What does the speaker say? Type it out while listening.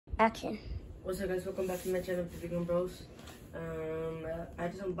Action. What's up, guys? Welcome back to my channel, Vegan Bros. I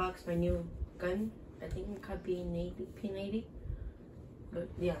just unboxed my new gun. I think it's called P90. But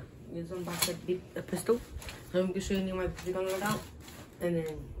yeah, I just unboxed a pistol. So I'm gonna show you my BB gun loadout. And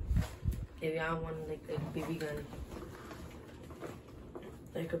then if y'all want like a BB gun,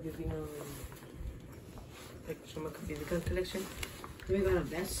 like a BB gun, like some of the BB gun collection. We got a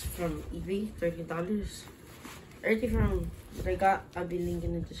vest from eBay, $30. Everything from what I got, I'll be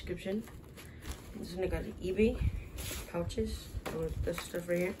linking in the description. This one I got the eBay pouches with this stuff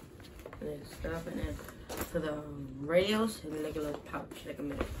right here, and then stuff, and then for the radios, and like a little pouch, like a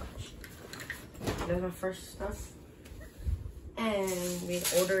middle pouch. That's my first stuff, and we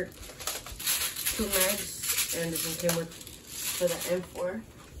ordered 2 mags, and this one came with for the M4.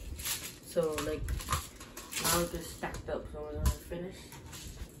 So like now it's just stacked up, so we're gonna finish.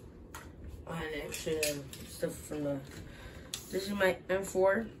 And extra stuff from the. This is my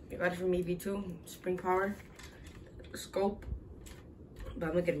M4. I got it from EV2, spring power, scope. But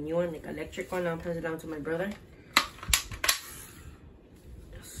I'm gonna get a new one, like electric one. I'll pass it down to my brother.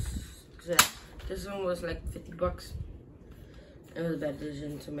 So this one was like $50. It was a bad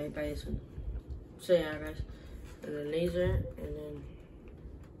decision, so I might buy this one. So yeah, guys, and the laser, and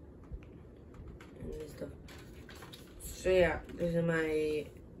this stuff. So yeah, this is my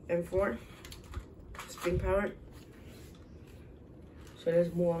M4, spring powered. So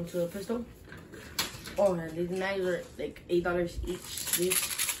let's move on to the pistol. Oh, and these knives are like $8 each.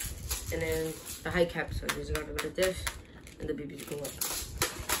 These, and then the high cap. So I just got rid of this, and the BB's go up.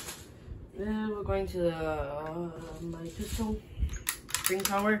 Then we're going to the my pistol, spring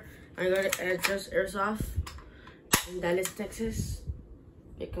power. I got it at just Airsoft in Dallas, Texas.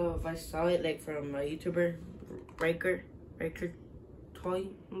 Because I saw it like from a YouTuber, Riker toy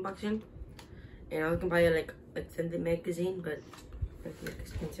unboxing, and I was gonna buy it like extended magazine, but it's like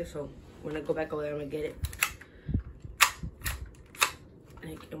expensive. So when I go back over there, I'm gonna get it.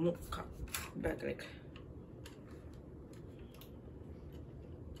 Like it won't come back like.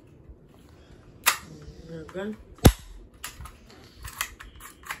 Gun.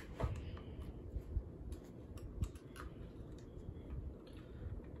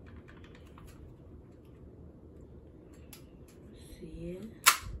 See it.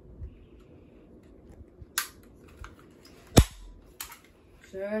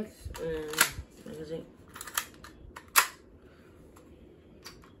 Shirts and magazine.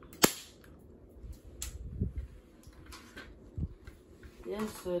 Yes,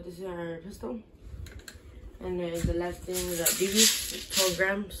 so this is our pistol. And then the last thing is that BB, 12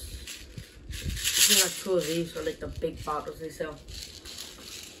 grams. This is not 2 of these, so like the big bottles they sell.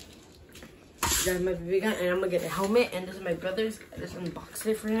 That's my BB gun, and I'm gonna get a helmet, and this is my brother's. I just unboxed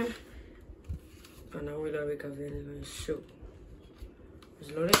it for him. But now we're gonna wake up and we're gonna shoot.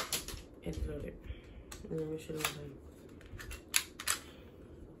 Just load it and load it. And then we should load it.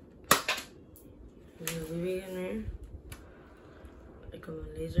 There's a BB gun there. Like a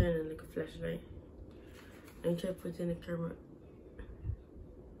laser and then like a flashlight. And try to put it in the camera.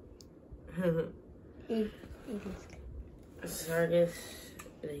 Sorry guys,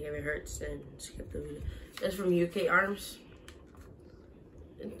 if it hurts, then skip the video. That's from UK Arms.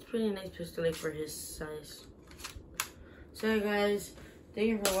 It's a pretty nice pistol like for his size. So guys, thank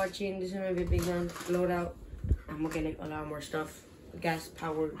you for watching. This is my BB gun loadout. I'm gonna get like a lot more stuff. Gas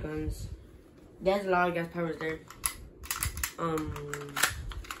powered guns. There's a lot of gas powers there.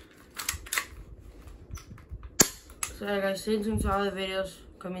 So yeah, guys, stay tuned to all the videos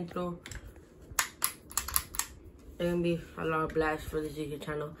coming through. There's gonna be a lot of blasts for this YouTube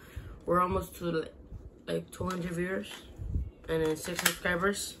channel. We're almost to like 200 viewers and then 6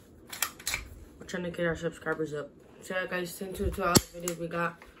 subscribers. We're trying to get our subscribers up. So yeah, guys, stay tuned to all the videos we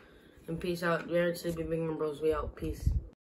got. And peace out. We are to be Vegan Bros. We out. Peace.